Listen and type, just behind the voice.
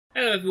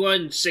Hello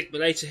everyone, Sigma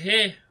Later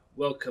here.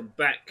 Welcome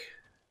back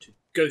to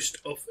Ghost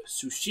of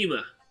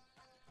Tsushima.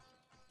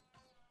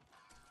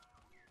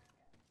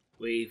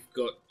 We've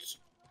got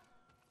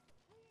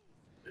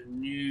a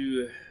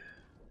new...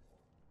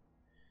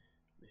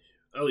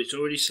 Oh, it's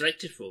already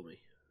selected for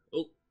me.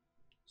 Oh,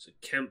 there's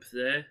a camp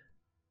there.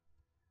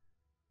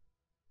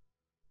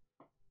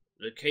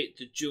 Locate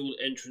the dual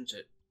entrance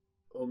at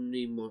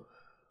Omni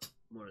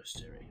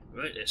Monastery.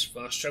 Right, let's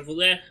fast travel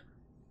there.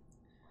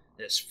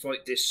 Let's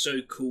fight this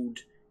so-called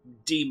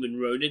demon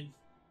Ronin.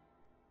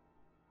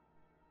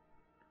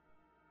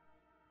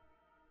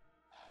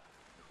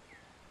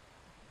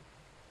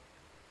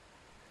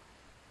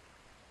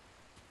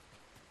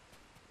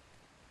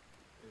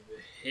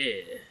 Over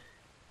here.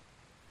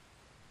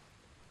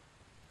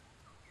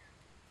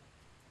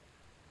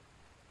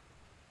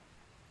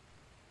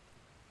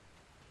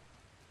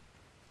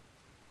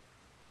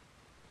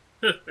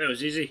 Huh, that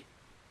was easy.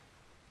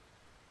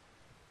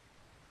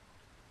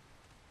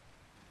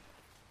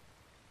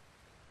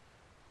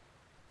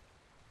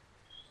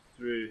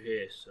 Through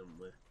here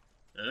somewhere.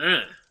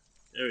 Ah,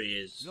 there he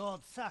is.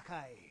 Lord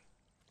Sakai,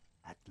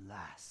 at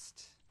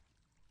last.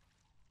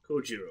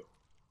 Kojiro.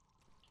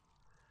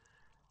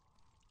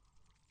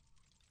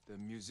 The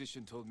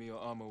musician told me your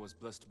armor was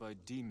blessed by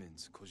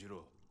demons,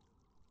 Kojiro.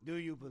 Do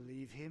you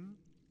believe him?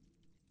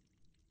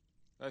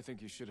 I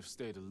think you should have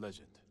stayed a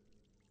legend.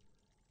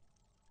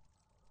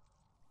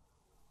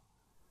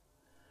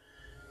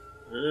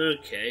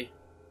 Okay.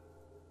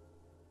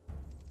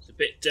 It's a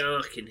bit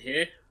dark in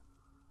here.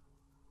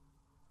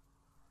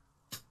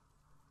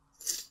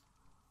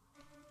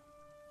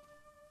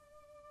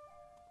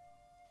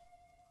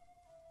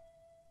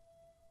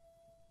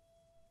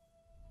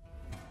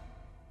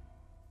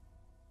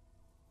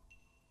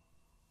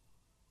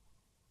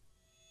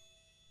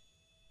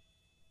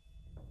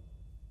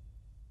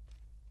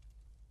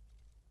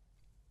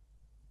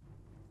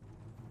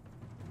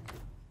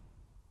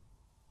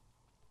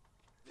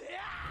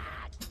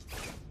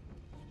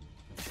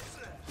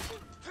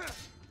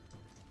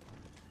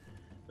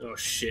 Oh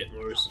shit,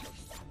 my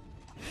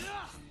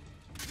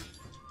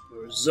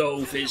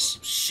resolve is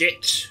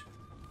shit.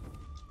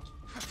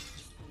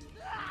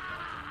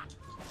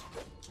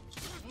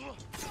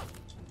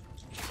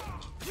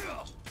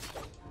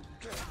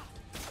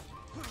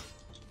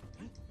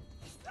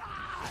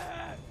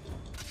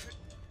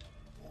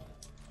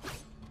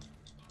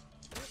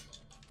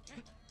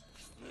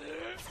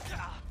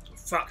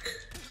 Fuck.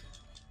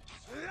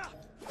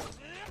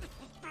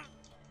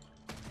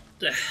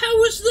 The hell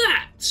was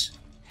that?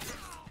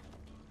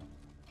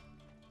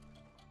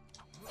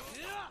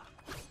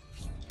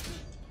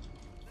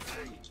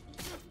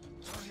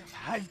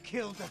 I've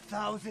killed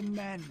 1,000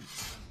 men.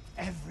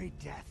 Every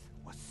death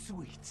was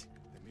sweet.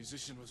 The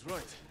musician was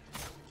right.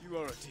 You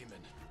are a demon.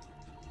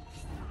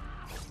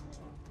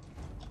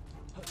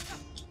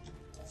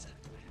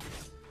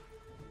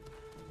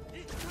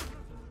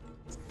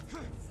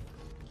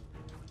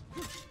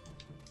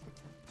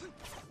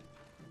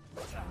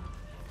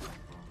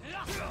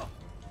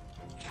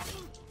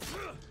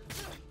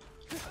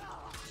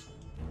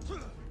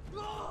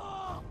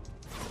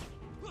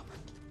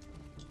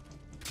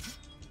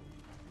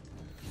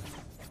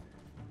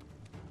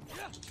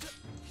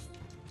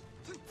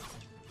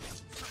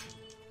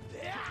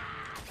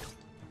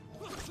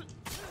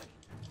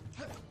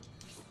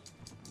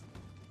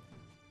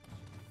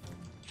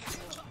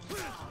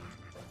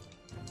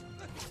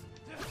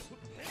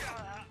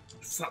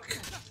 Fuck.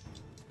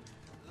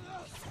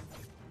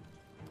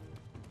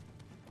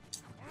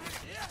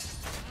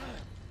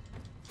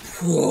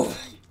 Whoa.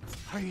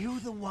 Are you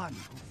the one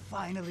who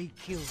finally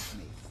killed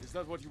me? Is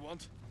that what you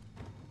want?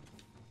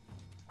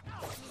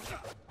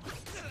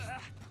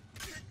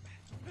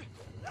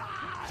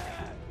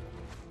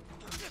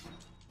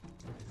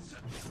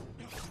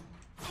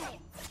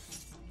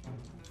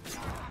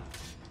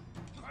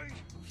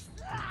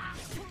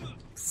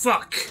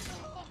 Fuck.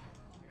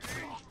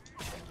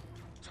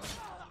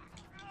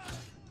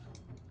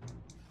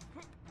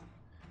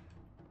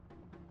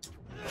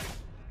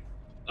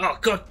 Oh,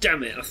 god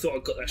damn it. I thought I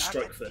got that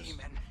strike Not a first.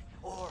 demon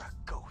or a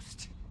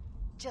ghost.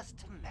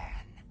 Just a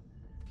man.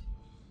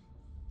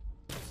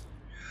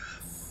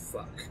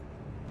 Fuck.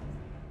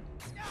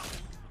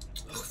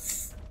 Oh,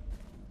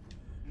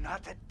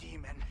 Not a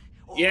demon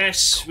or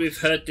yes, a ghost. we've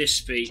heard this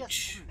Just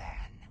speech. a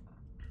man.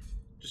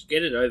 Just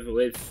get it over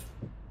with.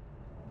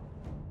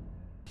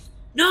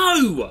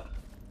 No!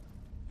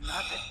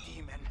 Not a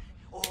demon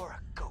or a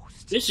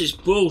ghost. This is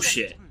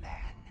bullshit. Just a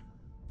man.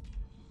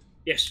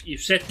 Yes,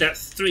 you've said that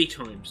 3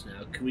 times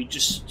now. Can we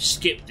just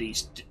skip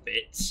these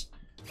bits?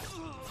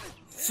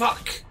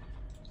 Fuck!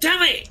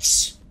 Damn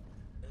it!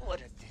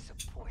 What a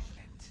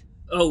disappointment.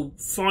 Oh,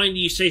 fine,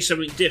 you say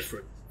something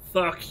different.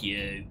 Fuck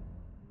you.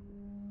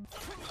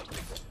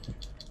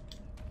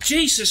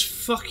 Jesus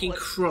fucking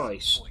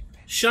Christ.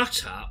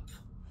 Shut up.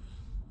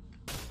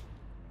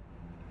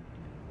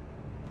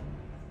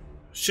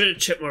 Should have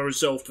checked my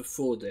resolve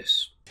before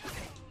this.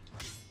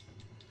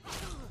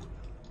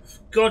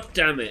 God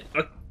damn it.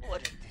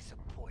 What a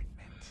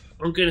disappointment.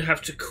 I'm going to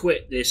have to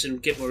quit this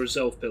and get my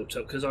resolve built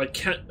up because I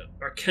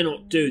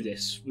cannot do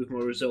this with my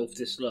resolve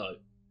this low.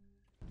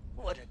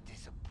 What a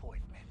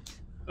disappointment.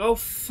 Oh,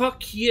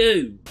 fuck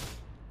you!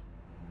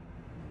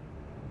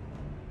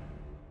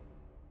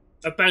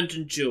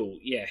 Abandoned duel,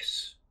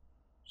 yes.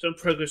 Some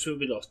progress will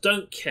be lost.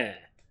 Don't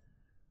care.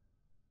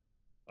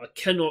 I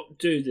cannot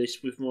do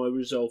this with my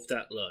resolve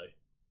that low.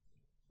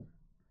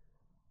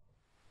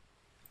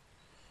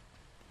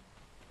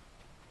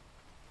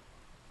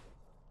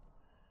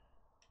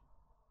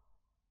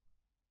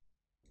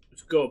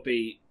 There's got to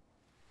be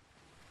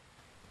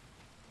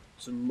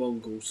some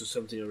Mongols or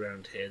something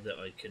around here that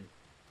I can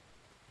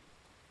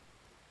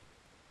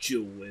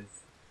duel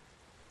with.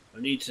 I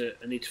need to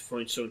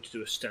find someone to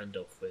do a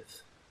standoff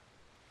with.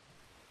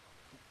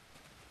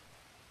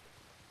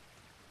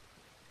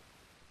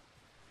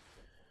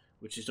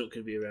 Which is not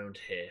going to be around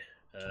here.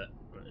 Right,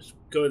 let's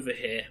go over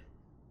here.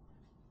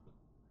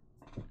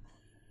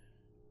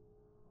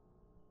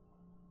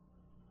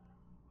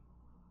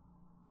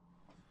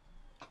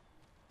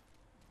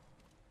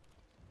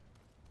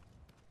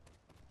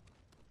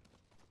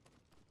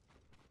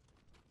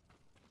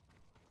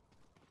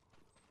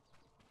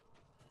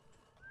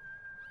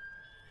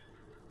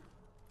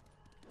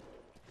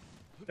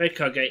 Hey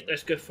Kage,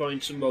 let's go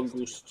find some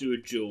Mongols to do a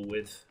duel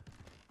with.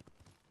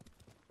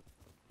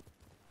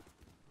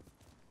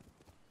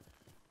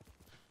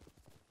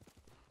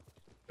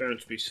 Bound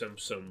to be some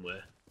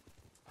somewhere.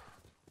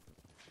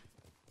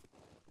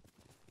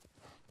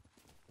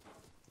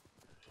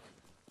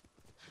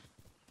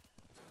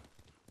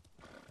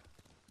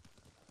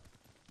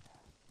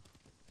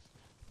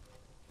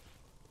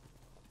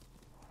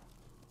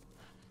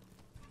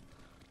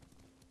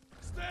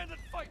 Stand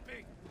and fight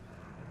me!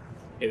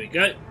 Here we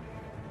go.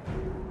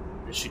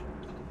 This should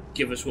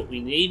give us what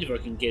we need if I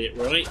can get it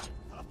right.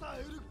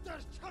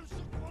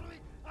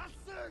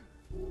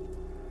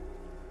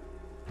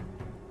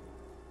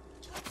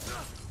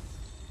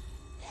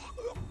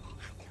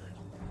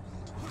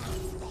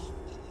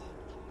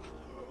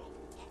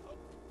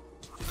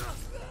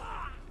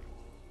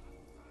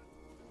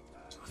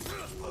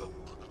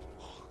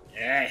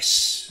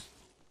 Yes.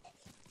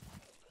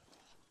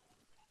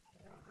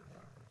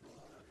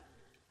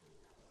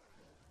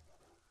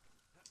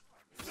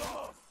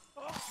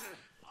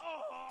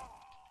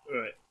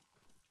 Right.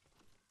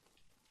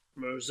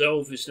 My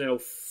resolve is now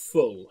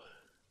full.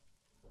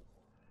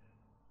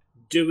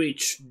 Do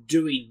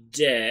we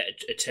dare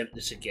attempt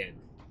this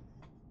again?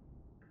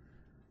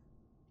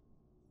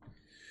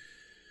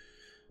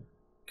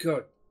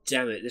 God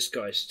damn it, this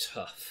guy's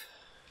tough.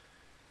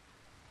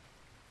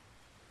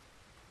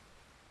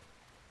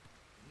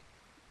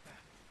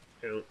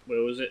 Hang on,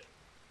 where was it?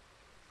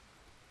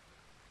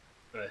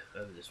 Oh,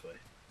 over this way.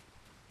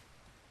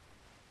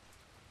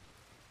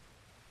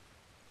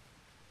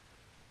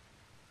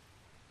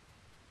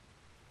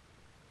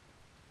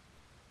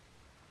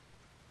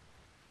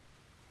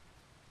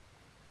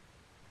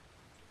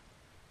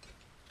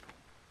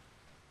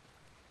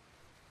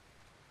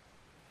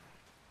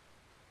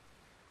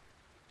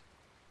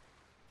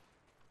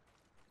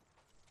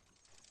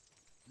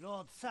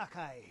 Lord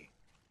Sakai.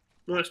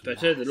 Well, that's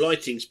better. The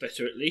lighting's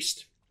better at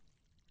least.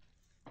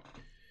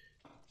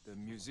 The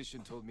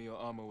musician told me your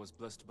armor was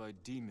blessed by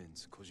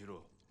demons, Kojiro.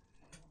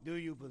 Do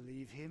you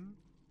believe him?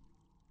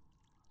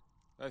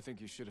 I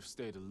think you should have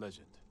stayed a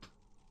legend.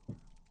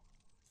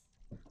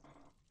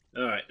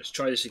 Alright, let's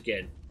try this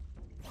again.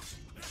 Oh,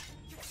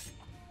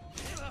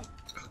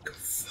 God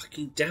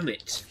fucking damn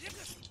it.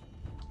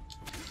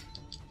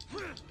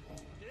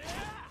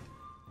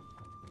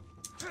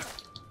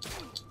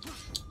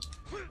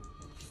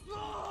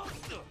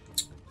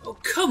 Oh,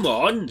 come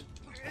on!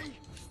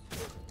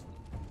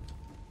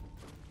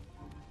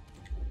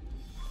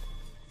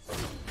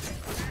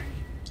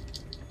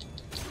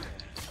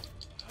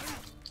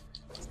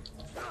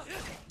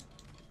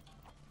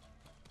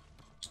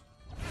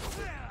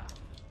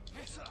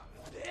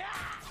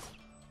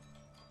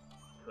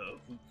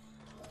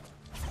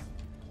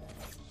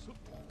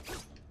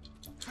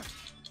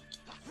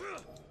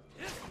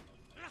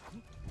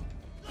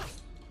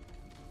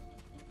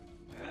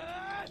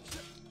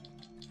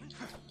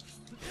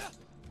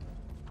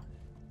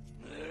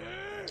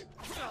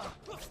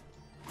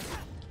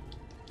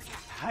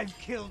 I've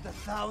killed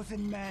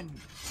 1,000 men.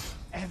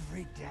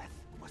 Every death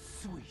was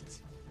sweet.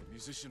 The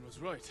musician was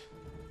right.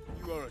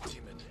 You are a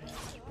demon.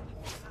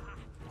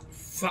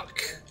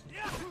 Fuck.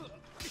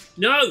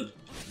 No!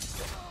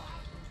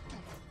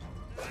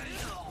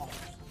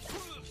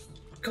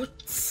 God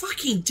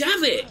fucking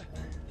damn it!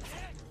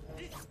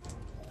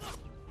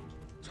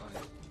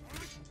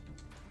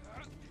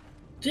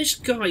 This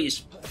guy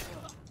is...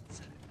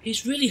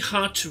 He's really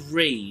hard to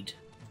read.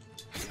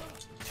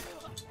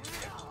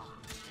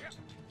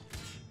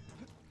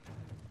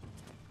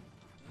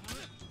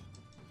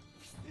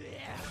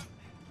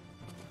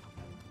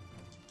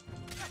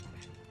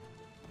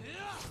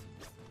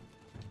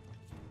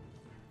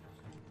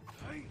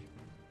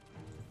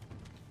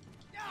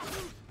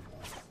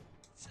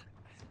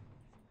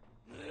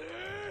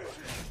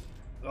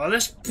 Oh,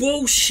 that's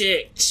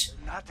bullshit!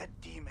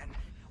 demon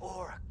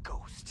or a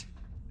ghost.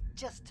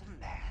 Just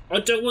a man. I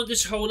don't want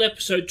this whole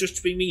episode just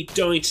to be me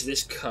dying to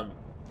this cunt.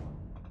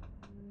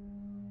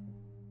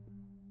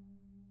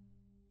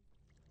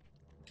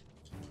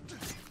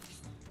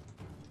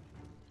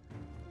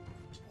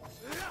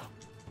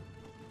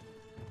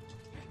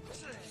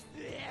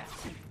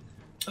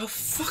 Oh,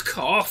 fuck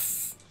off!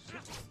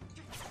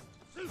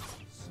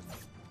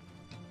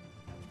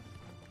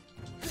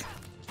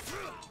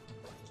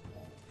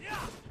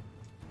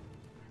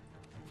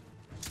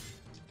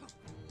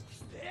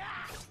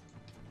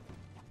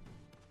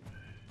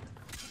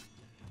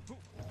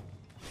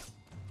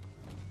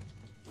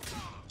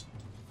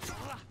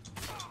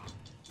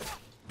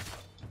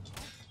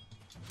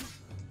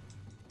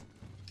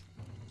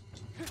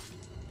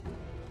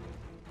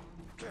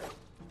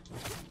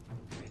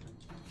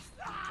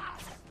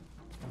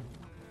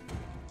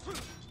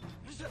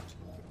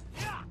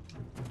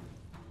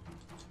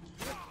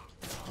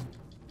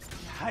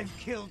 I've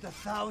killed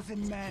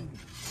 1,000 men.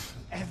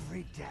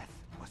 Every death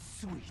was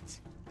sweet.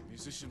 The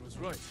musician was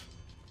right.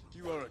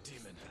 You are a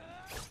demon.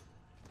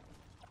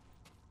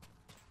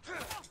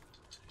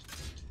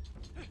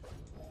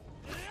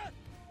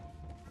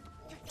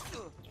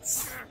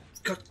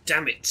 God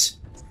damn it!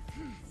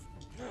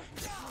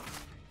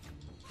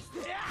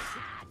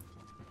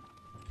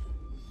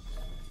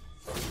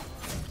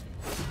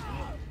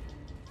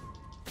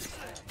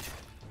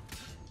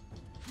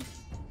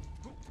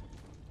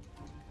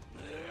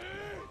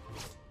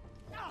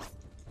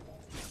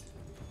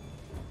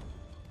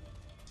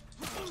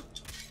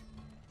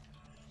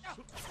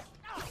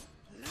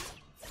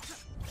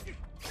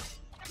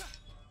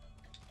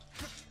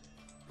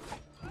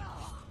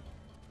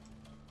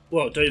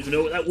 Well, I don't even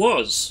know what that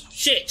was.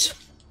 Shit!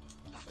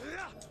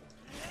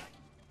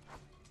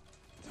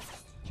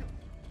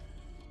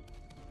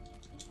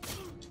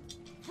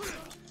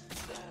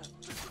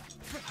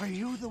 Are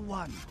you the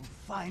one who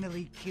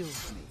finally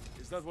kills me?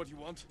 Is that what you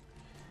want?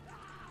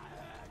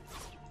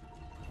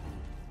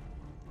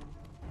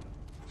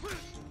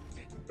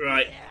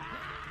 Right.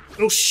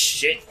 Oh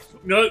shit!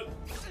 No!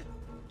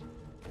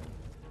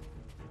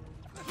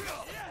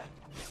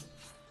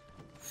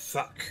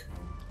 Fuck.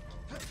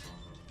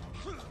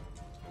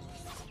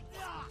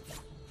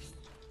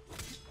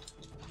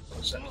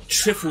 What's that?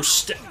 Triple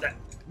step that.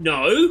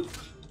 No!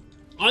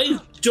 I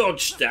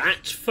dodged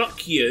that.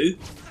 Fuck you.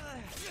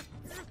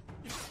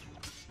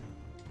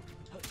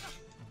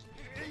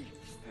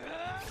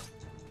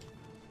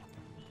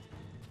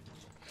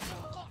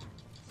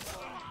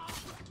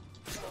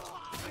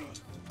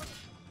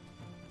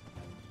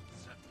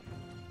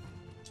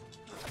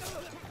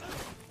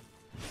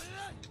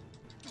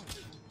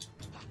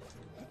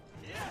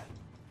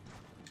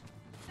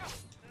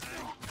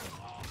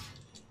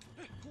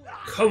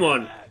 Come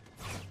on.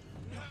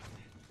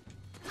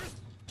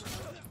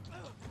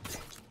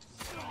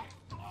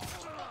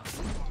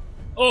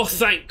 Oh,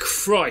 thank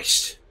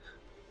Christ.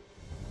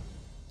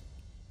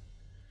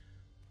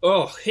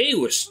 Oh, he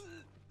was...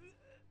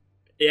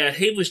 Yeah,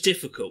 he was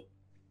difficult.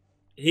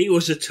 He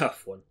was a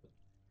tough one.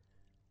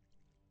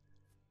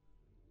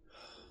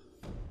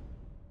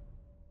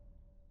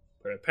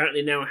 But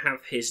apparently now I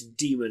have his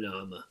demon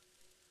armor.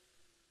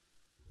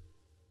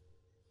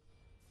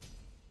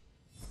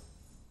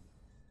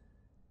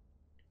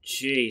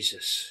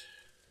 Jesus.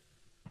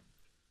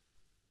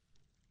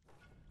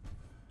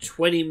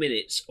 20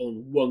 minutes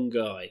on one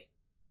guy.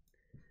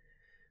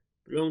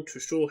 Belonged to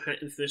a straw hat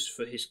infamous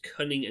for his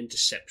cunning and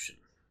deception.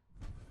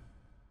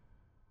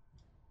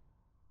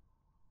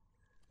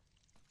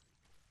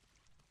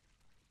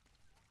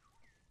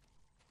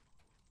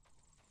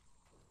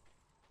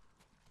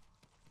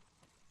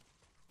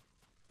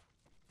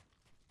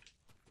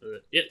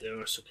 Yep, there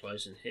are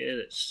supplies in here.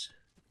 Let's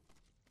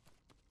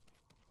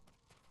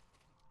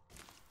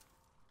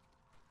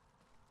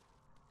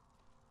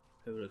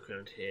have a look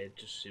around here,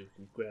 just see if we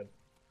can grab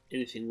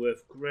anything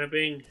worth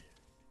grabbing.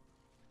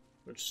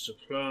 Bunch of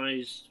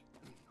supplies.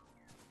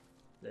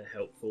 They're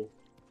helpful.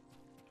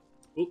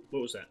 Oh,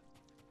 what was that?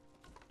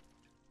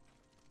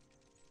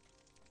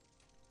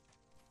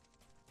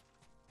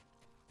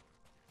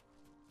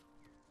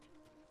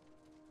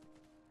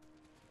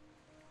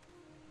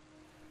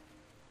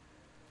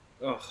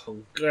 Oh,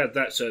 I'm glad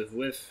that's over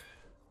with.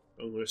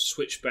 I'm going to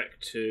switch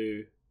back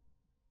to...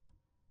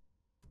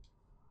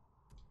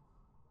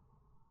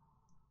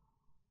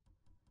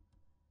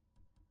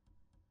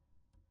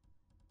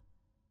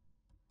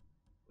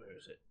 Where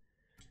is it?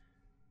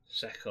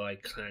 Sakai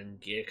clan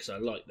gear, because I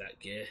like that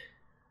gear.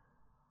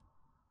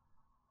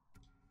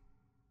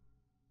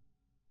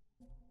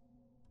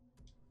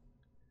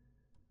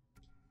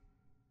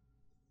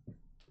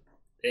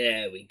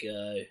 There we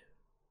go.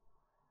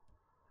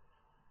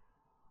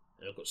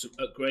 And I've got some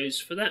upgrades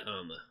for that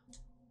armour.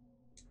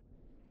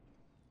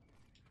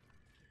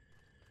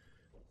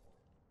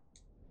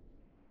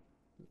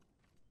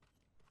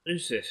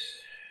 Who's this?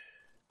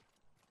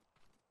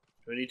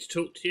 Do I need to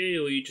talk to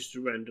you, or are you just a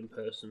random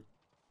person?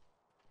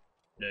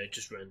 No,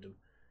 just random.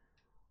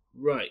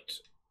 Right.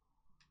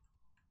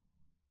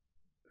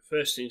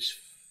 First things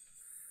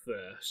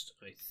first,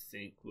 I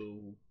think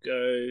we'll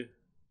go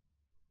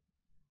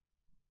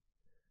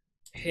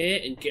here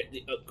and get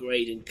the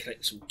upgrade and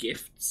collect some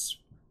gifts.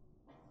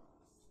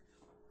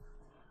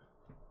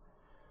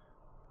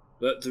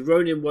 But the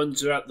Ronin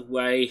ones are out the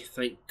way,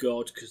 thank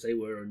God, because they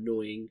were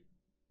annoying.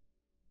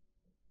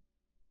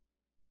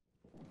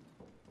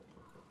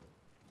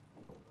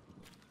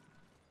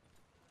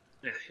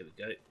 Ah, here we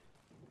go.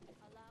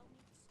 Allow me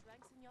to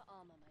strengthen your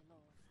armor, my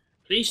lord.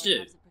 Please do.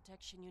 Have the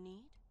protection you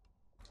need.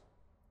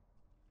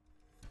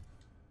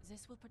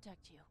 This will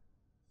protect you.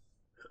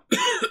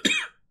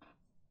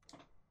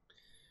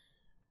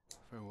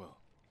 Farewell.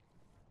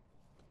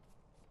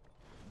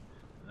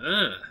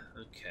 Ah,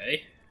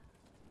 okay.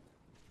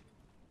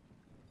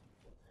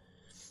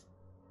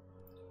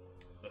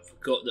 I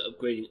forgot that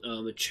upgrading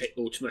armor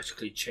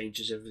automatically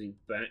changes everything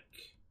back.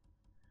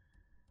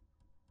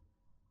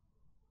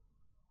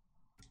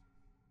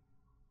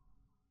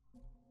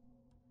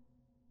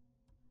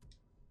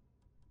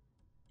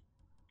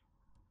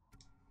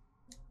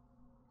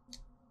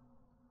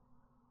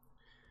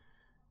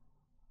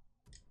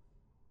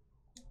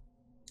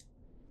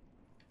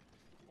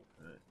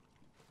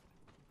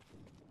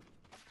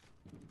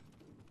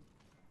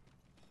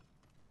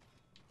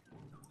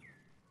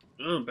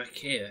 Oh, I'm back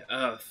here.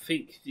 I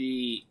think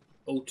the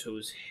altar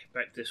was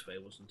back this way,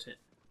 wasn't it?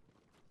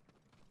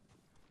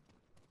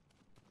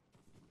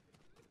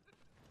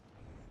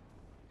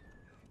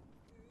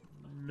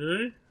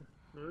 No?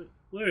 Right.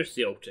 Where is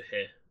the altar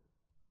here?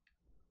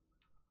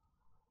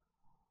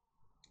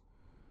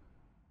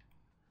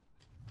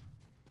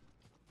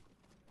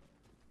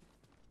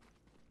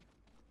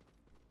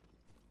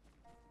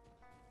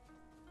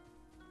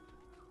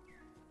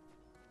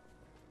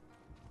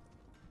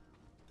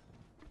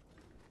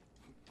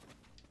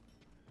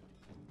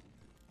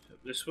 Up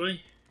this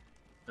way?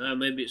 Ah,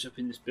 maybe it's up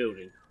in this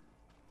building.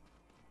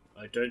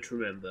 I don't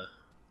remember.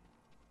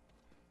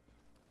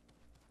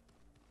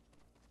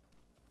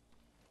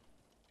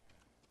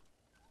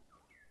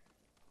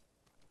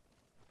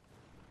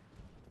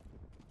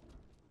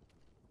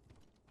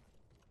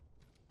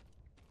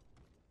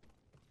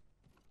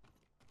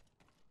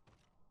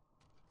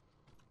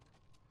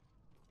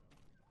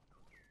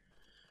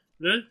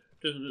 No?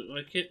 Doesn't look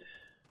like it.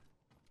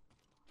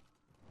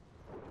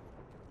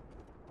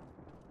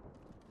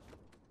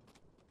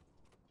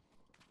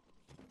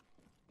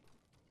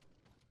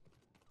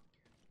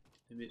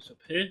 Maybe it's up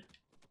here.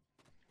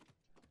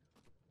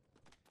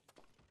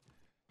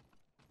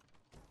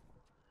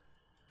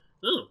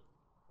 Oh.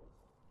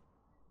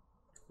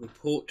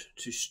 Report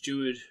to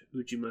Steward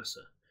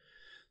Ujimasa.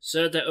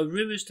 Sir, there are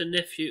rumours the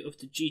nephew of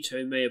the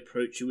Jito may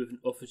approach you with an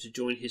offer to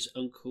join his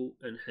uncle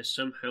and has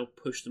somehow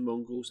pushed the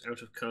Mongols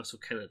out of Castle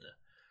Canada.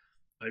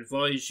 I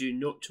advise you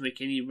not to make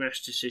any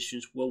rash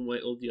decisions one way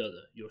or the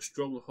other. Your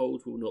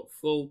stronghold will not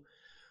fall.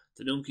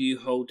 The longer you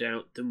hold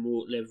out, the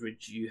more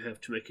leverage you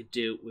have to make a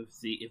deal with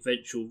the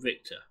eventual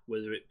victor,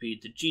 whether it be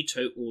the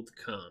Jito or the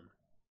Khan.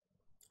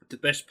 The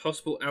best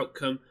possible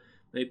outcome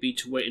may be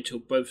to wait until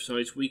both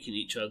sides weaken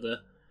each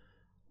other.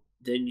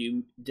 Then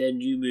you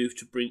move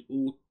to bring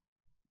all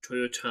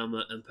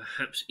Toyotama and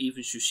perhaps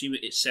even Tsushima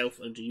itself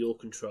under your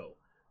control.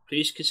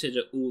 Please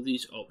consider all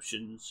these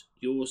options.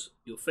 Yours,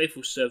 your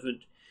faithful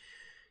servant,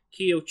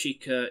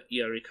 Kiyochika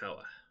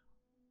Yarikawa.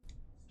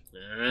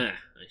 Ah,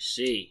 I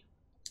see.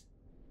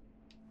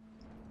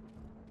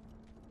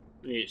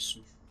 It's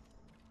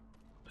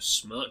a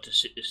smart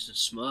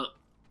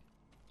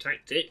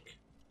tactic.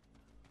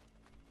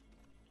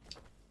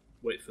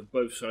 Wait for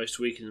both sides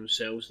to weaken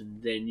themselves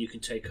and then you can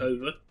take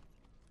over.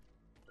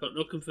 Can't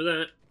knock them for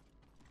that.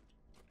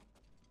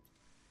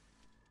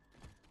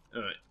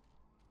 Alright.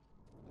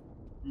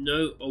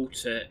 No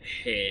altar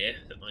here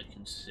that I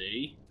can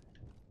see.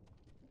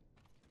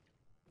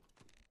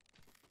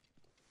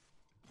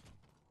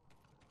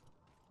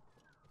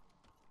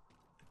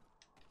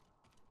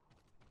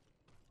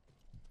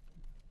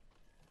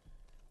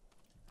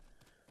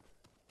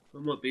 That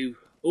might be...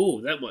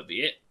 Oh, that might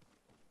be it.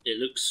 It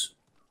looks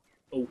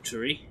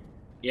altar-y.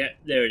 Yeah,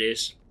 there it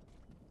is.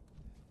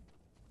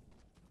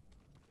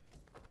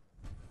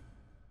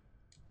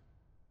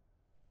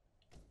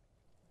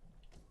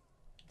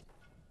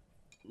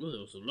 Oh, there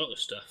was a lot of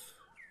stuff.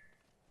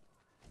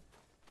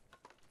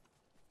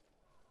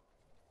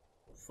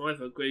 5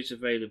 upgrades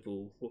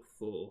available. What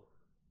for?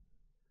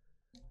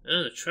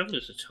 Ah, the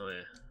traveller's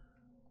attire.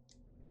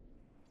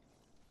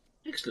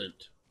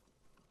 Excellent.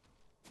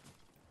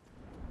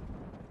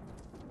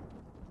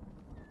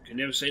 Can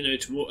never say no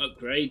to more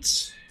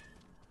upgrades.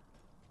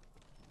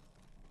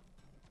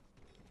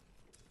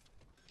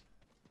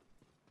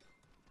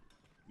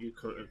 You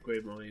can't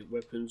upgrade my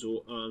weapons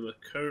or armour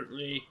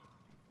currently.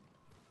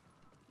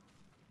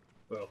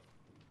 Well,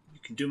 you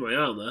can do my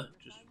armour,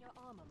 just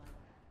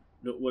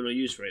not one I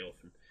use very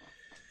often.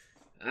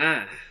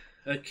 Ah,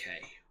 okay.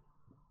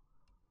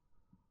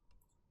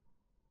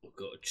 I've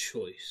got a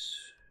choice.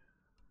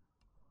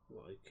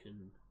 What I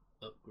can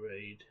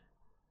upgrade.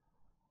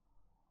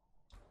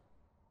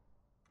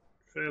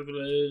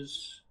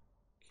 Travellers,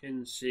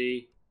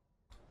 Kensi,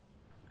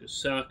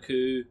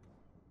 Gasaku,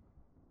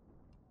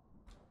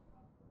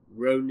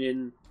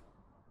 Ronin.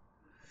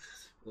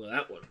 Well,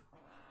 that one.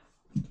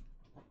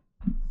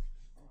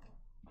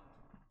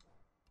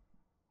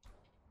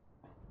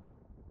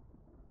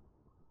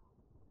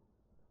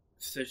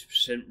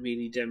 30%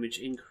 melee damage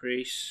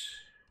increase.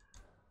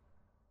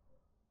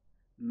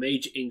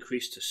 Major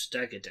increase to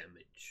stagger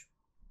damage.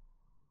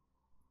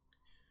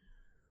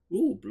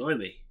 Ooh,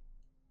 blimey.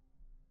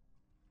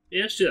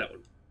 Yeah, let's do that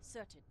one.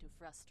 Certain to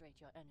frustrate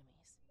your enemies.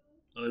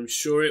 I'm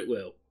sure it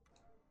will.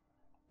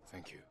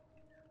 Thank you.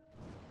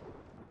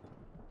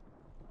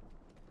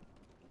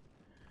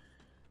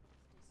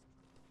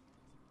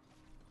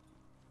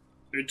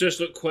 It does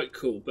look quite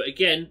cool, but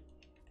again,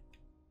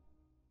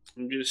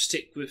 I'm going to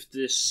stick with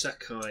the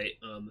Sakai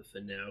armor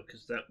for now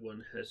because that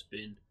one has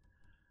been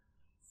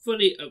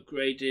fully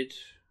upgraded.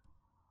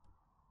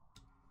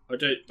 I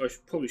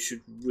probably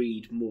should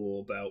read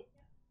more about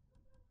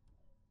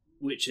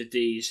which of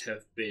these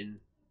have been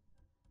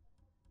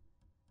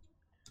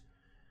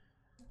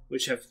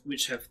which have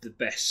the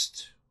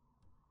best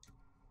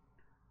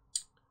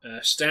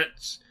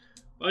stats.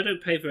 I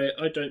don't pay for it.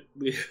 I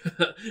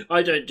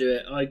don't do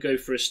it. I go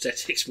for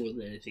aesthetics more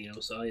than anything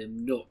else. I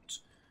am not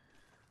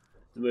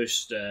the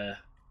most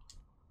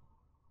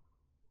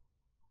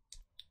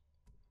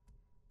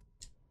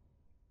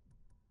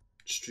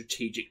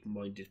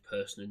strategic-minded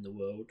person in the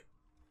world.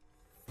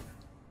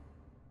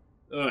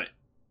 All right.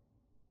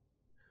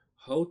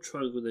 Hold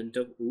triangle, then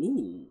double.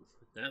 Ooh,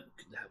 that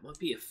might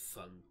be a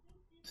fun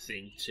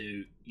thing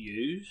to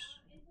use.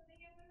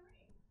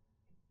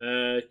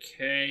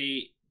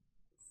 Okay.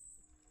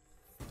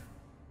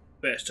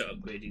 Better start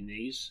upgrading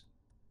these.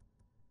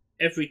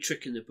 Every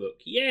trick in the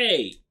book.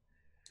 Yay!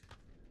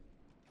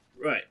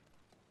 Right.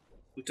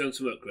 We've done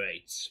some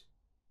upgrades.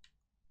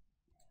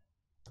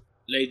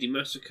 Lady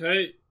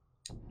Masako.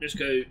 Let's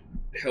go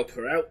help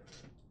her out.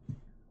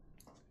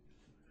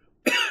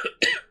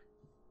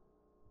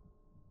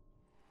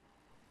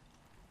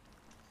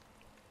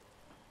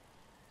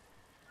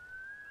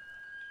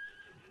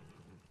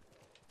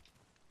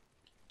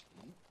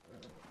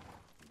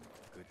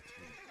 Good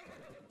team.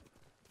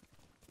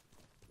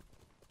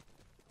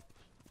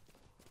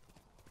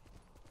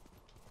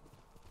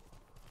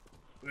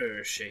 Where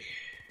is she?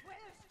 Where's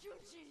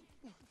Junshin?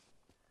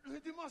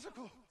 Lady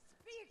Masako!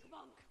 Speak,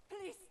 monk!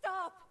 Please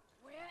stop!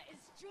 Where is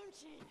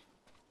Junshin?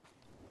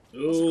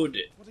 Oh,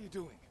 dear. What are you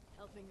doing?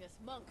 Helping this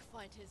monk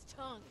find his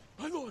tongue.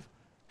 My lord!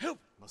 Help!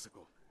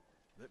 Masako,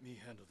 let me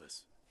handle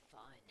this.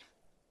 Fine.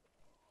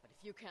 But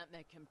if you can't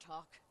make him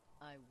talk,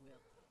 I will.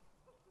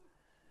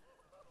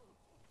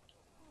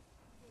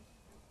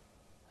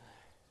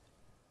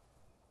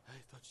 I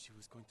thought she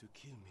was going to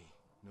kill me.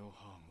 No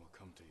harm will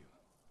come to you.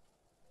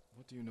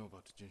 What do you know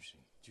about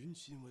Junshin?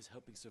 Junshin was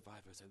helping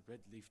survivors at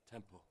Red Leaf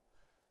Temple.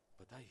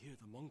 But I hear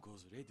the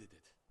Mongols raided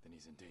it. Then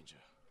he's in danger.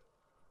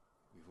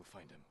 We will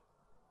find him.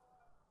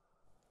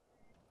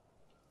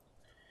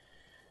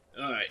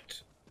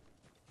 Alright.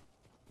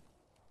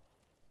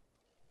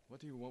 What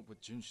do you want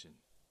with Junshin?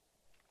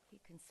 He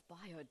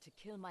conspired to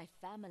kill my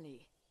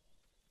family.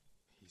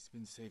 He's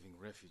been saving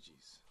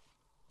refugees.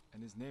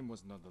 And his name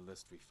wasn't on the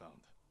list we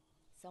found.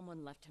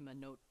 Someone left him a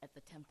note at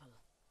the temple.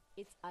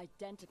 It's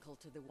identical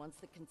to the ones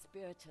the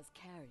conspirators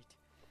carried.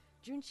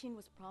 Junshin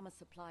was promised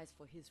supplies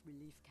for his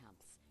relief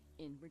camps.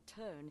 In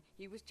return,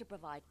 he was to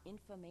provide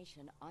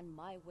information on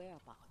my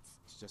whereabouts.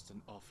 It's just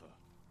an offer.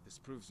 This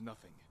proves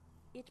nothing.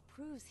 It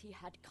proves he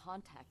had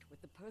contact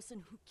with the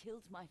person who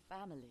killed my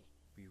family.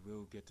 We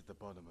will get to the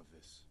bottom of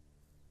this.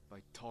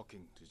 By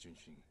talking to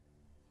Junshin.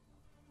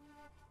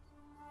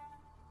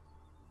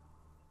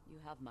 You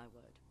have my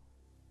word.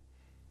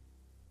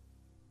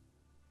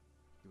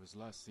 He was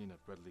last seen at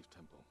Red Leaf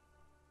Temple.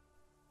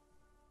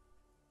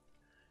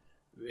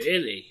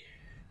 Really?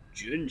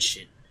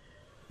 Junshin.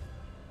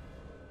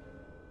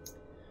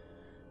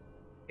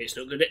 It's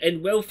not going to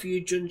end well for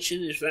you,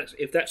 Junshin,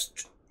 if that's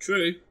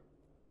true.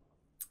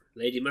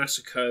 Lady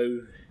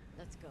Masako.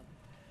 Let's go.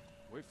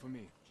 Wait for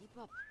me. Keep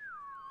up.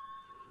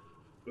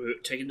 We're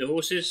taking the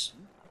horses?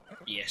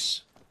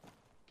 Yes.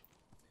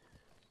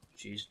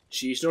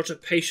 She's not a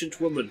patient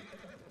woman.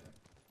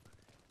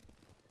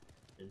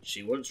 And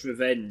she wants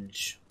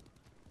revenge.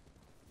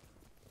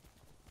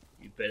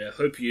 You better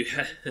hope you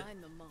have.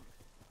 Find the monk.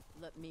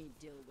 Let me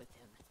deal with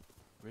him.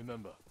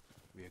 Remember,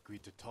 we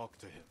agreed to talk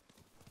to him.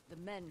 The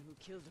men who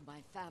killed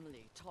my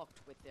family talked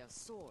with their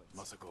swords.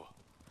 Masako,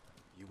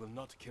 you will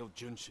not kill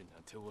Junshin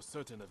until we're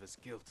certain of his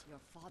guilt.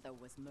 Your father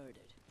was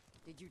murdered.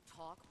 Did you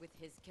talk with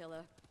his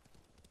killer?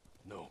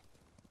 No.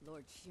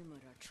 Lord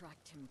Shimura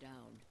tracked him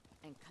down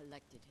and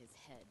collected his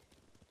head.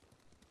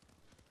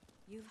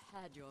 You've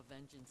had your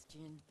vengeance,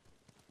 Jin.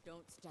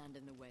 Don't stand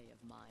in the way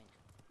of mine.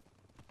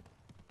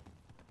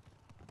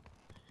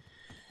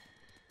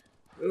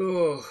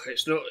 Oh,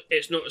 it's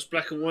not as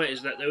black and white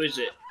as that though, is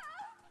it?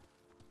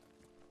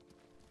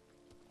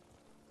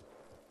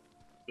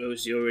 Oh,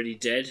 is he already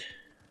dead?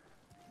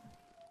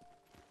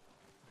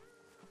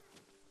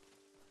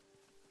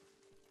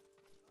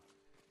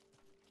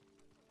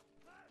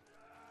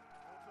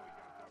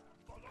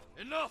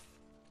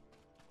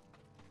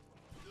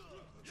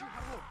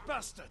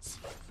 bastards!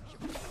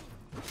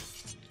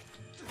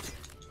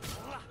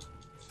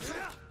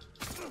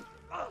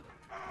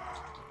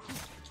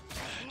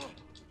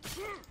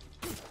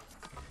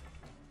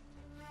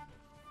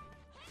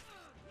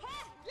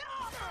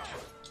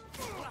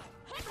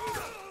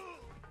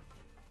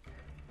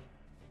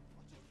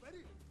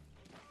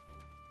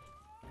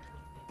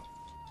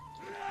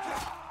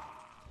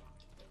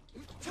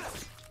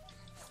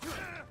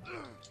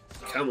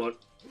 Come on.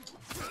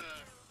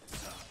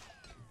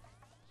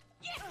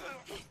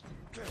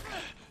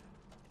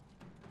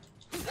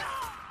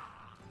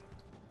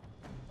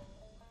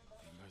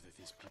 Murder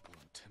these people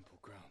on temple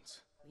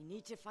grounds. We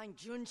need to find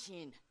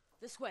Junshin.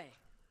 This way.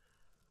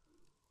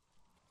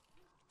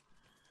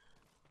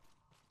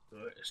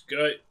 Alright, let's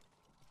go.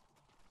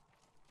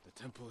 The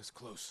temple is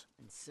close.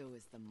 And so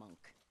is the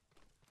monk.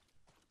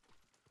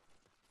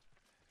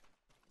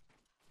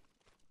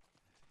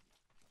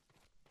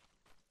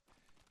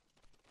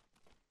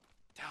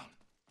 Down.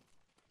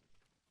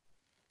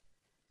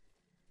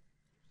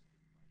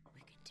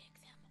 We can take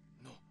them.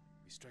 No,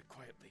 we strike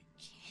quietly.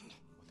 Jin.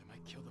 Or they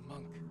might kill the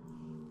monk.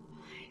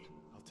 Fine.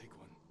 I'll take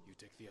one, you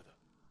take the other.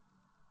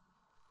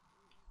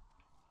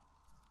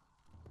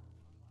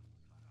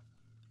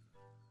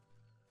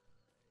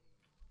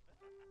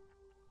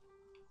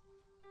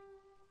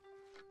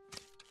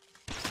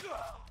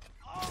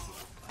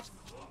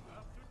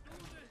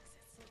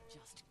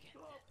 Just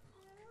get that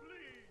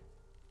monk.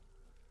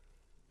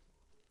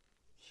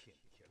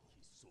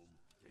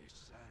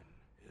 Esan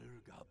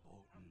elga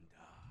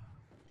bounda.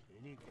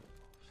 Enik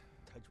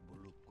taj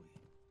bulukui.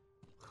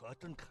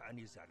 Khatan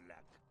khani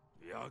zalak.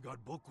 Yagar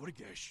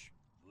Bokurigesh.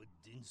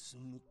 Budin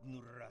sumuk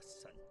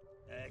nurasan.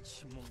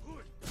 Achmung.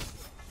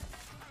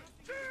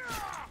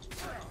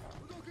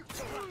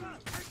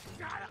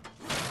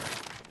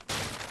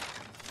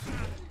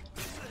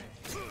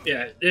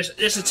 Yeah,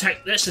 let's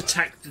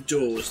attack the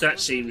doors. That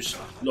seems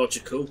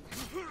logical.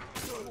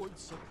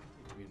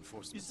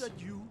 Reinforcements. Is that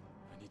you?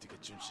 I need to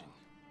get Junshin.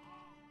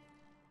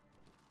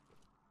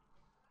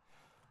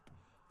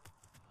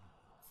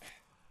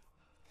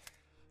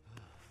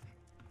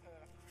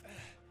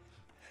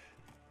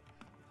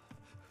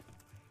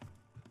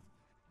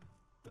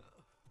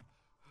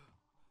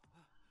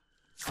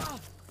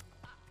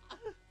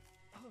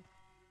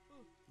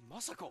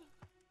 Masako!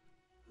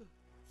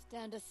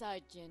 Stand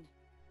aside, Jin.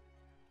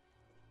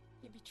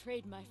 You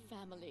betrayed my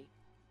family.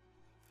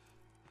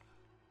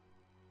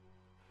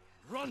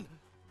 Run!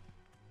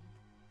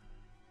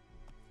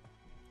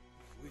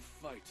 If we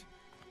fight,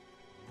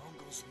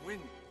 Mongols win.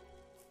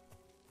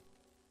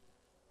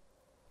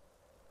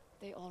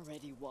 They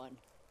already won.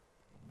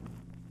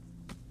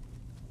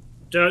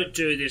 Don't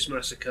do this,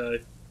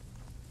 Masako.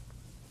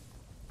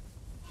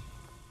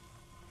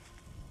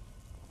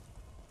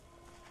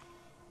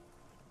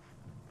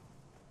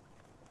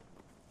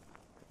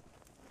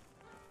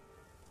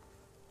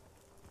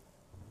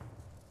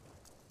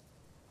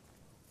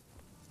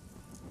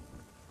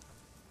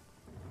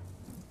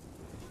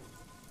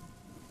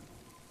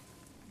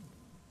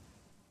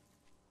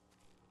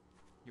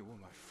 You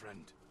were my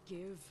friend.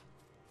 Give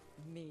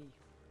me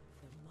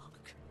the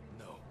monk.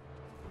 No.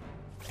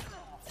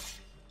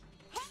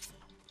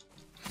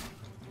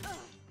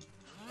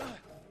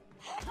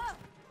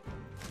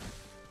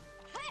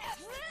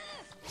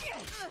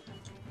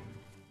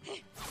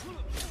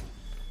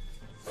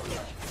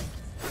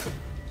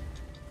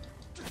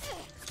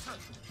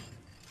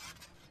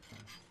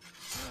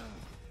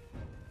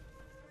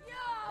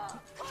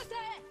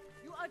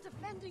 You are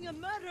defending a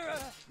murderer!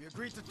 We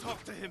agreed to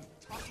talk to him.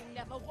 Talking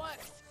never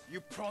works! You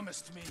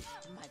promised me.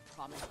 My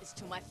promise is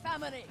to my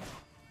family!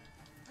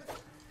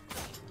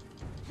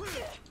 You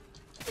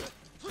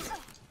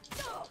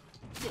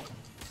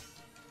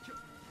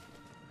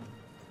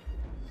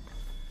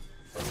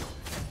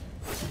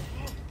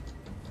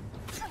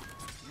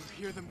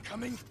hear them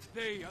coming?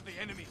 They are the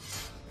enemy.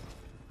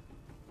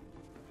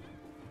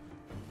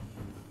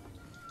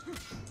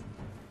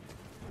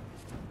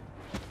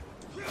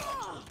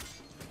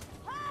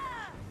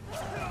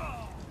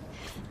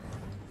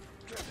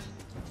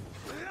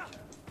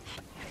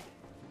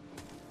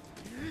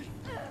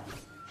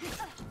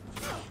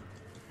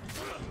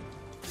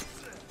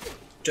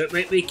 Don't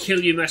make me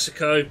kill you,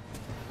 Masako.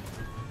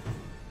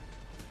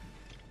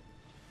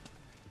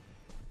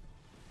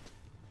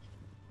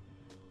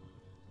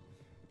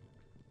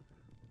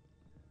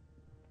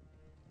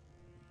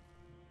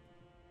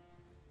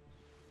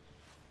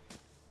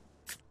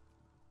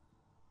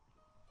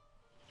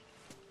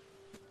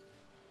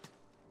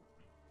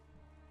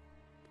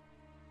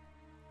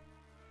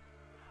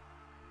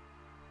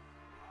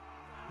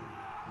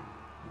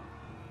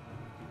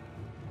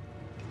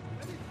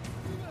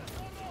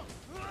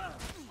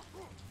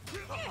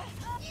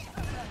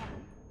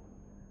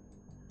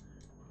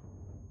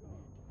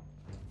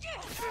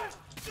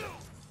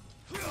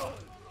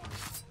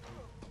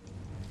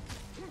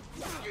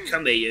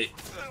 Come here, you.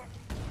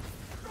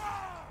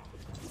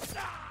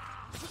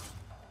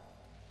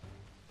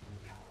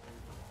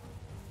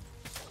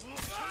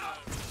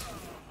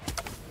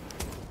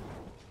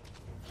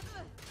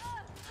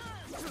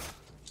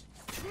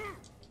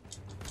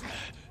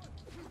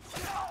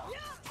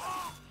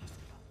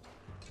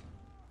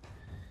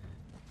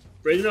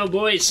 Bring it on,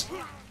 boys!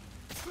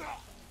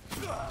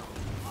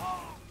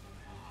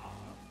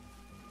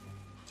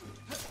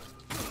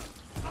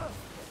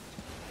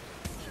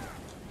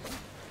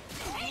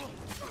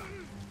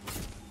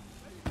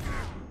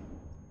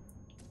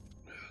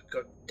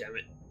 God damn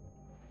it.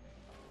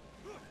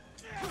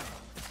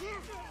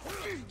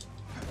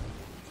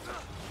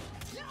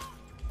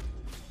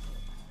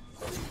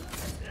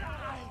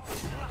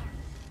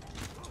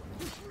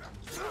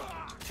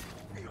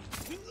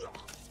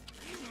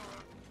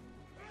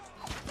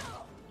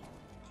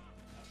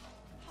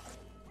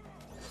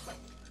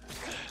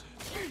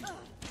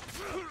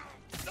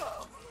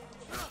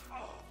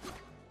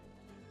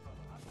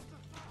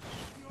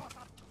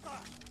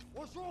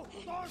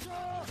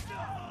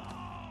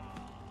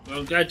 Well,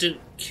 I'm glad I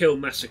didn't kill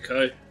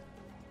Masako.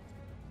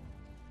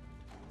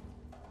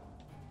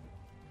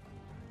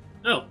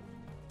 Oh.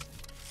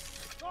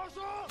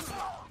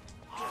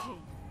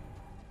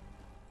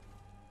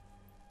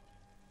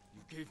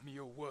 You gave me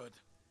your word.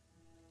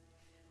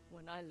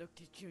 When I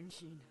looked at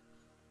Junshin,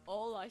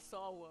 all I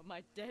saw were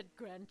my dead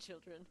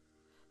grandchildren.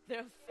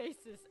 Their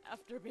faces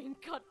after being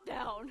cut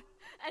down.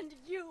 And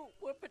you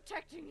were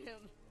protecting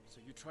him.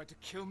 So you tried to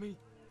kill me?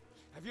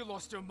 Have you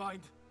lost your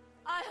mind?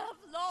 I have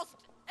lost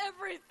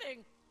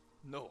everything!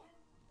 No.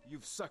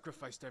 You've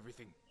sacrificed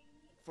everything.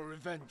 For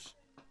revenge.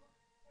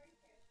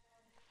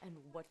 And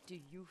what do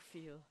you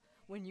feel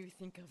when you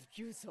think of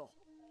Yuzo?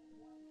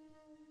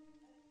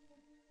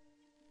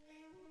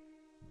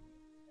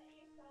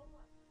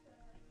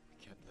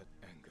 We can't let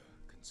anger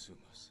consume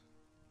us.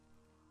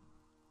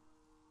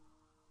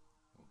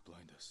 Or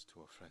blind us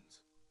to our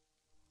friends.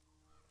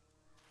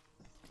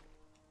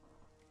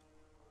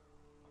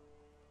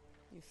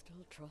 You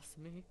still trust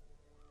me?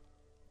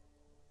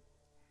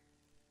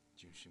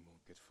 Junshin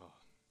won't get far.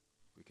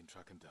 We can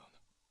track him down.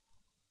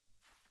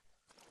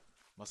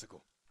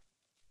 Masako.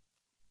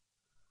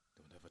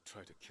 Don't ever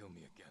try to kill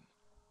me again.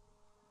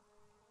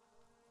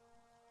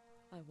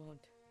 I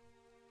won't.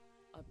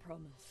 I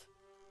promise.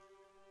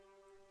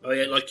 Oh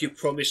yeah, like you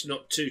promised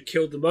not to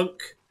kill the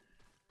monk.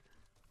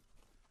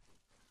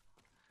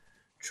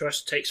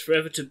 Trust takes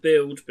forever to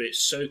build, but it's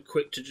so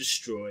quick to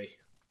destroy.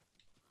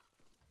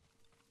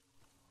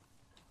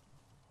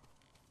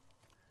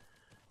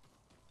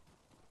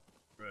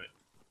 Right.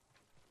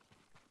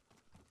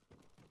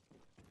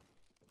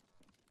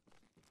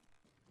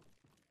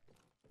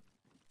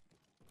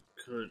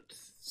 Can't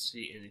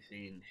see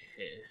anything in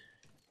here.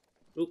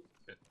 Oop.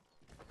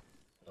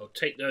 I'll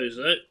take those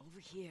though. Over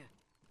here.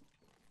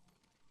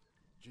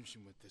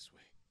 Junshin went this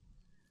way.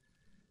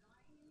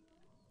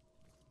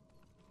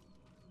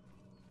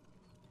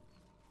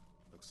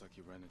 Looks like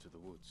he ran into the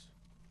woods.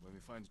 When we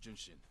find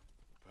Junshin,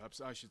 perhaps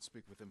I should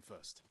speak with him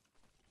first.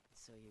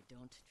 So you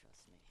don't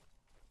trust me?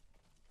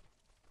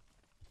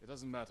 It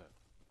doesn't matter.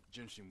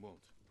 Junshin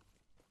won't.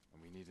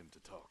 And we need him to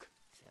talk.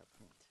 Fair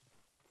point.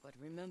 But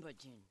remember,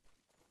 Jin,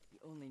 he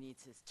only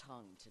needs his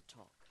tongue to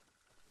talk.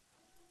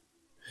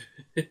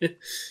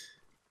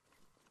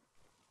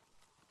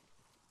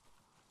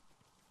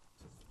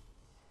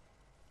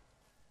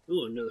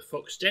 Ooh, another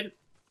fox den.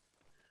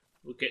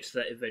 We'll get to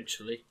that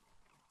eventually.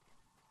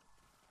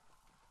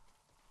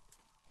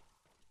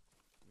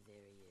 There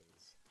he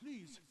is.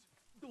 Please,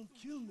 don't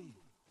kill me.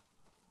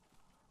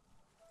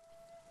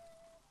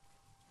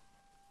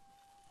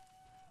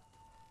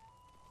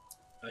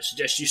 I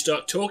suggest you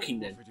start talking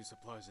then. Offered you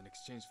supplies in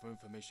exchange for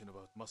information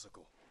about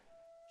Masako.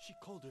 She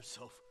called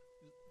herself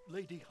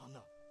Lady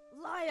Hana.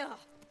 Liar!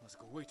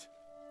 Masako, wait.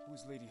 Who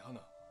is Lady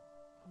Hana?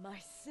 My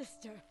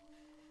sister.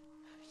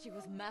 She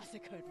was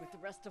massacred with the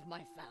rest of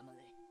my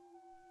family.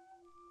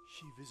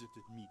 She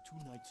visited me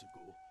 2 nights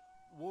ago,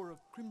 wore a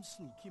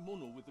crimson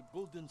kimono with a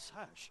golden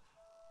sash.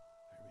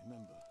 I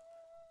remember.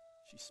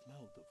 She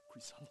smelled of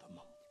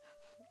chrysanthemum.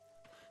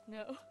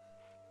 No.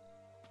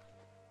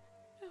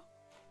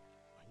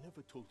 I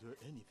never told her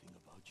anything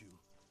about you.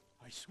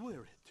 I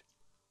swear it.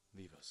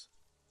 Leave us.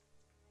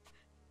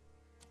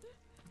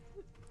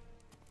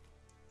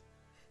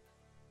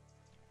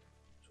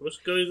 So what's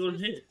going on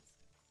here?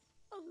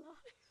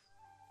 Alive.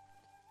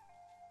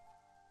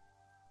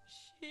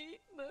 She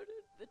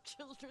murdered the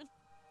children.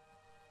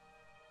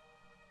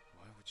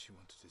 Why would she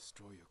want to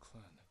destroy your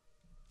clan?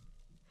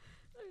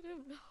 I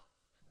don't know.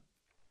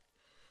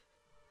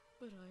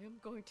 But I am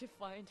going to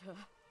find her.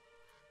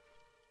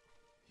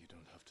 You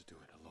don't have to do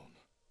it alone.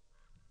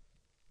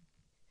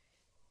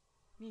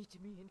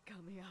 Meet me in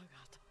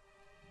Kamiagata.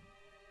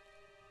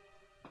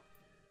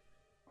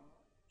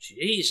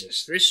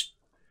 Jesus, this...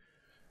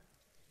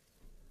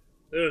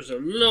 There's a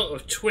lot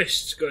of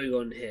twists going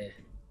on here.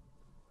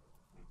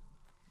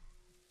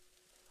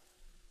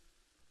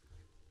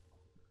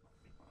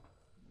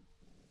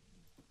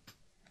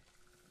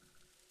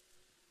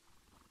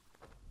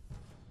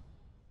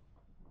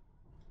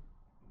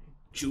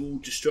 Jewel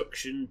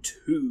Destruction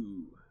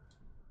 2.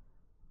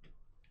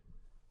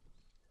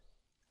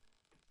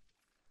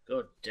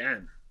 God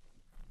damn.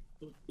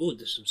 Oh,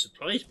 there's some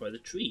supplies by the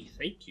tree.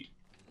 Thank you.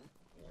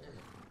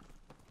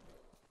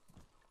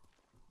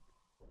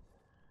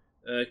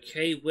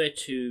 Okay, where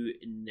to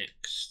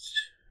next?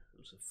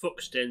 There's a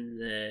fox den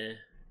there.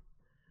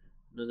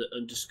 Another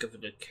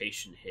undiscovered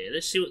location here.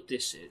 Let's see what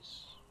this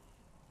is.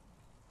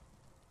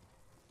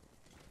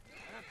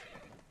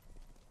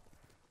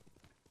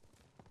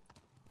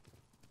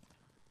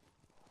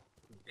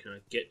 Can I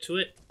get to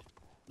it?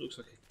 Looks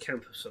like a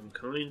camp of some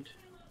kind.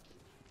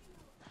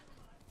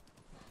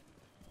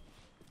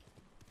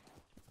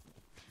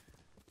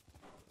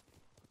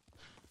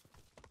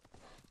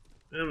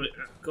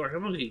 God, how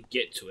am I going to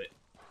get to it?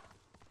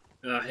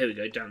 Ah, here we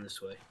go, down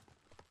this way.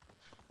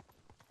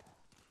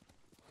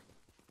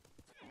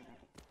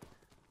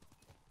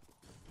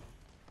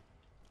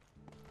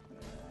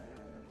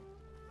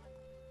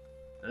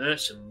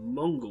 That's a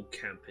Mongol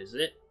camp, is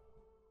it?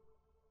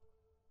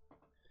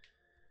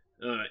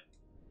 Alright.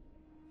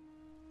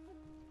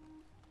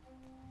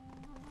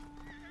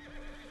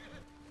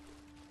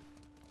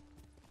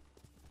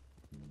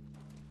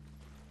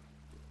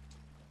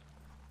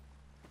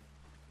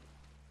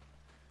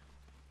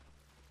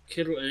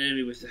 Kill an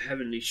enemy with the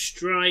Heavenly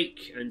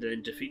Strike and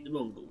then defeat the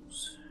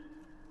Mongols.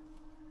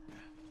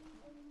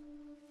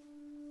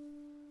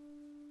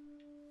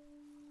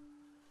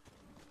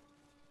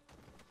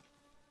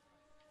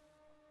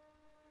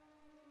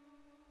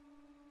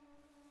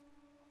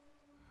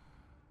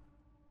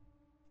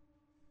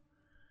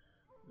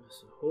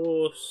 That's a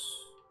horse.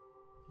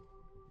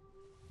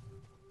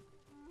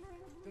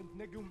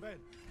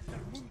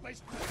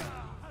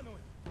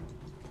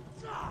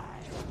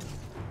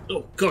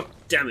 Oh, god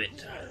damn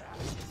it.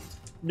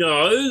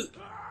 No!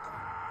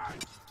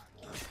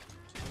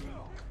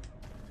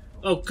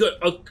 Oh, good.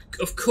 Oh,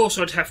 of course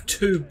I'd have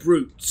two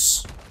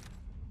brutes.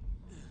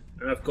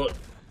 And I've got...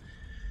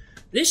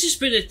 This has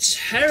been a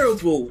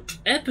terrible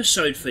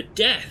episode for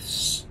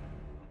deaths.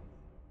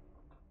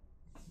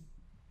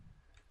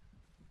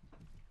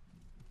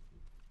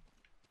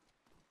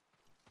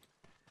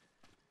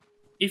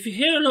 If you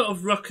hear a lot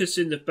of ruckus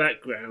in the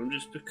background,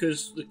 it's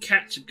because the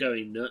cats are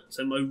going nuts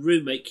and my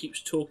roommate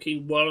keeps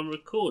talking while I'm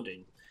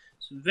recording.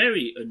 It's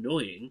very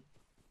annoying.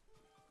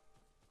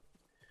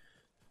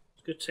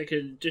 It's going to take an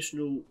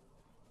additional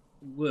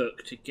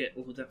work to get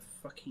all that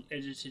fucking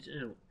edited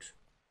out.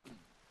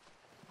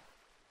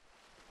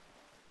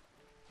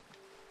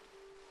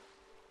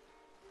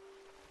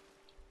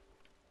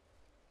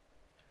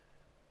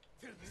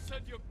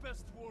 Send your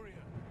best warrior.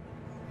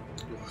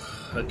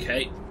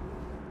 Okay.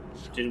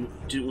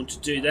 Didn't want to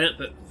do that,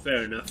 but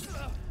fair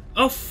enough.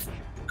 Oh,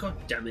 god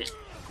damn it.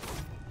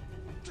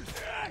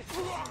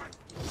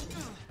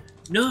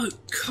 No,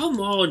 come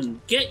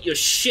on, get your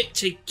shit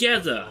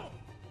together.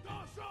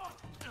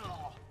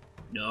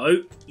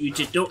 No, you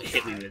did not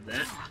hit me with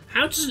that.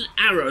 How does an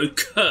arrow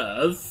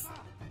curve?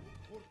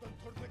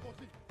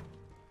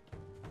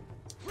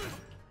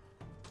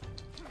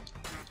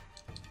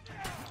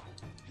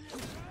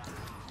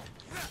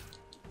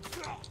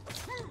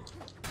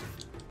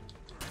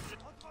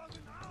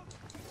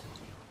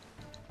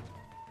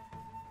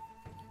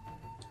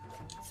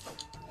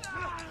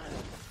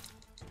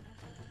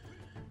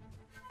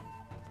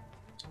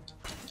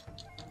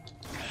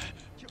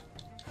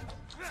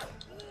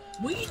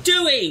 What are you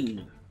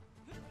doing?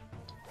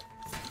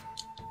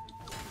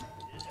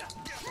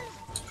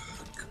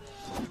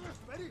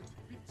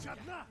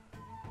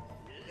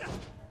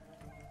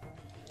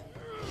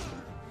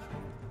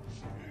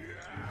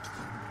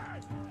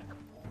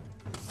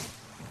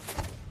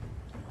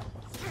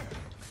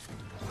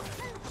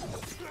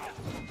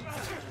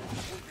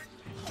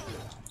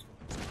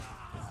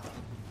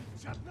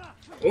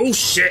 Oh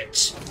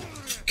shit!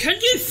 Can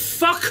you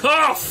fuck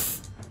off?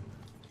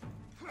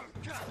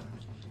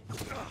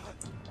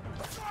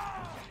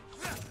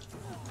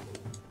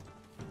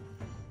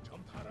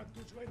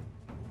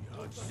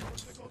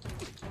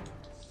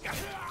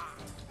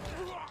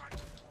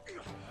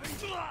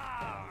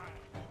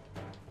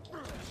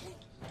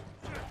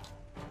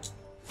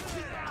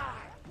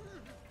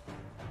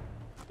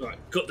 Right,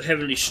 got the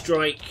Heavenly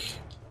Strike.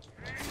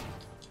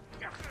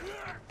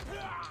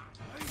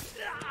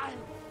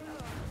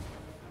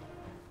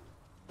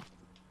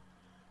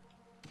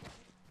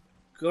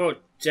 God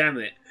damn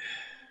it.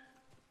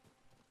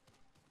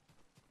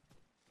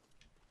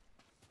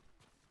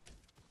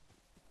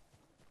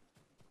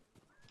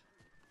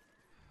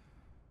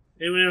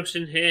 Anyone else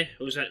in here,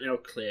 or is that now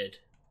cleared?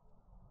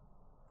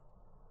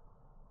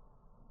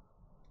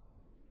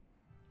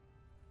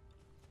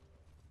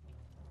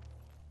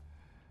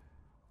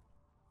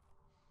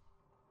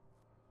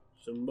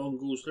 Some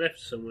Mongols left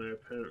somewhere,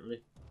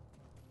 apparently.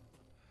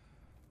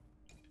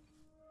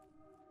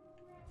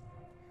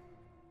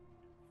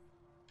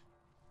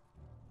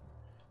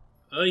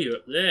 Oh, you're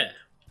up there.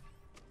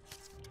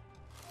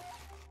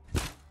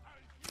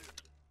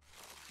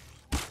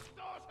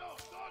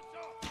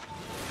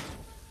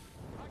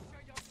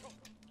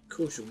 Of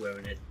course you're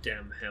wearing a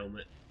damn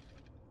helmet.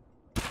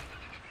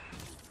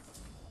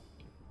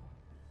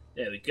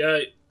 There we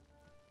go.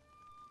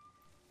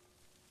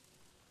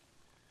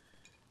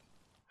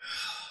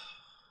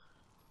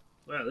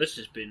 Wow, this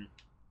has been...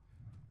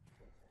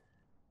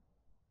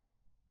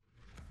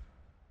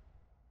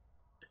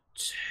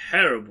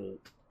 terrible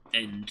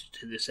end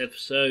to this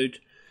episode.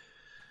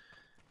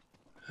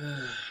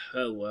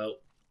 Oh well.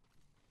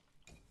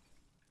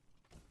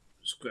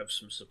 Let's grab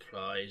some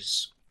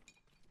supplies.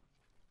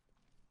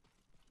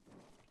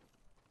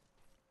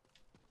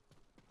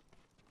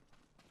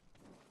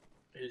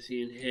 Anything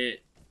in here?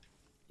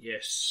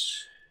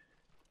 Yes.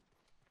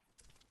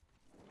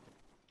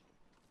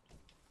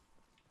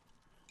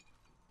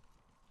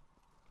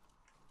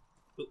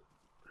 Oh,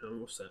 hang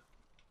on, what's that?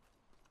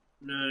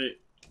 No.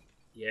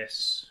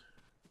 Yes.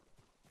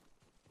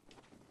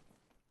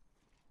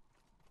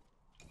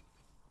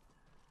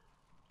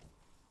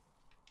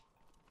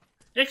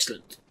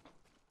 Excellent.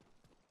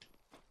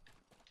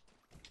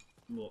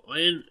 More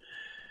iron.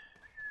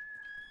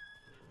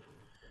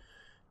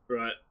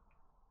 Right.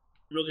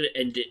 I'm not going to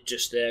end it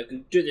just there. I'm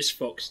going to do this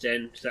fox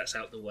den, because that's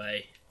out the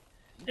way.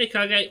 Hey,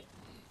 Kage.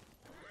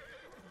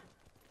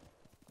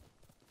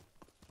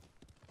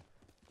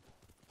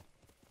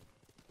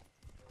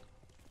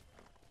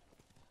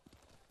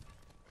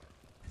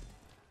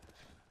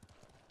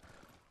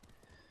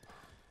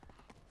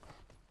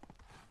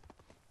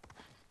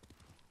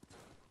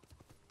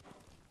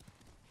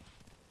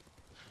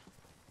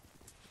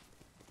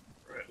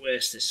 Right,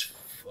 where's this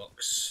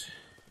fox?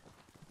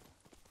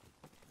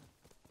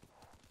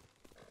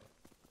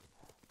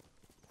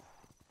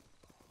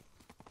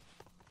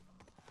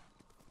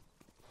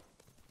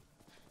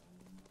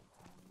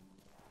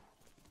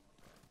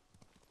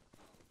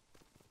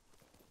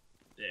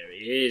 There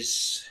he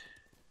is.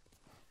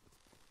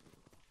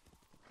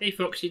 Hey,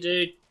 Foxy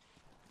dude.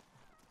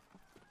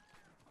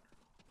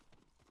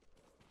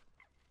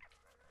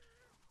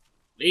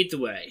 Lead the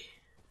way.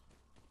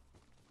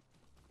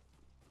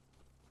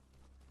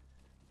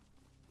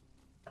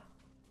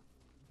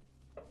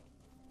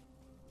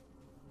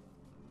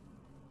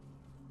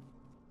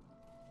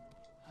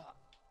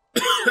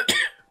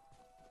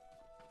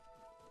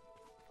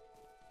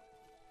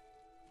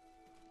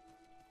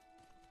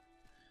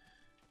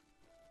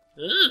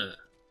 Ah.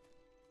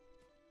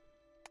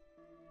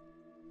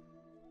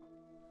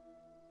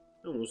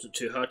 That wasn't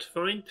too hard to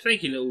find.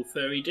 Thank you, little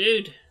furry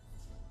dude.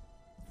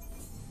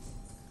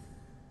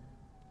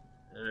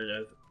 And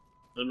I've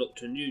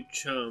unlocked a new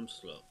charm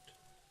slot.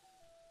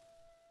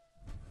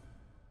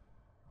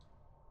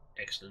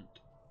 Excellent.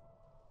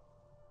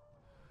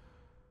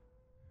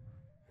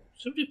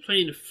 Somebody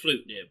playing a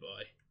flute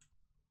nearby.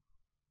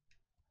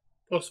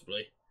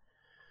 Possibly.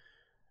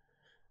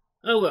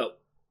 Oh well.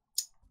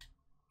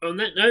 On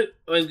that note,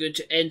 I'm going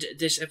to end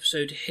this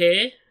episode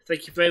here.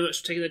 Thank you very much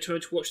for taking the time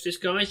to watch this,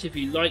 guys. If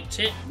you liked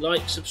it,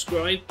 like,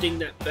 subscribe, ding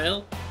that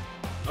bell.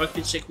 I've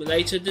been Sigma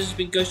Later. This has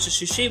been Ghost of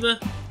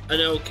Tsushima,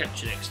 and I will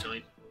catch you next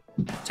time.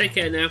 Take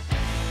care now.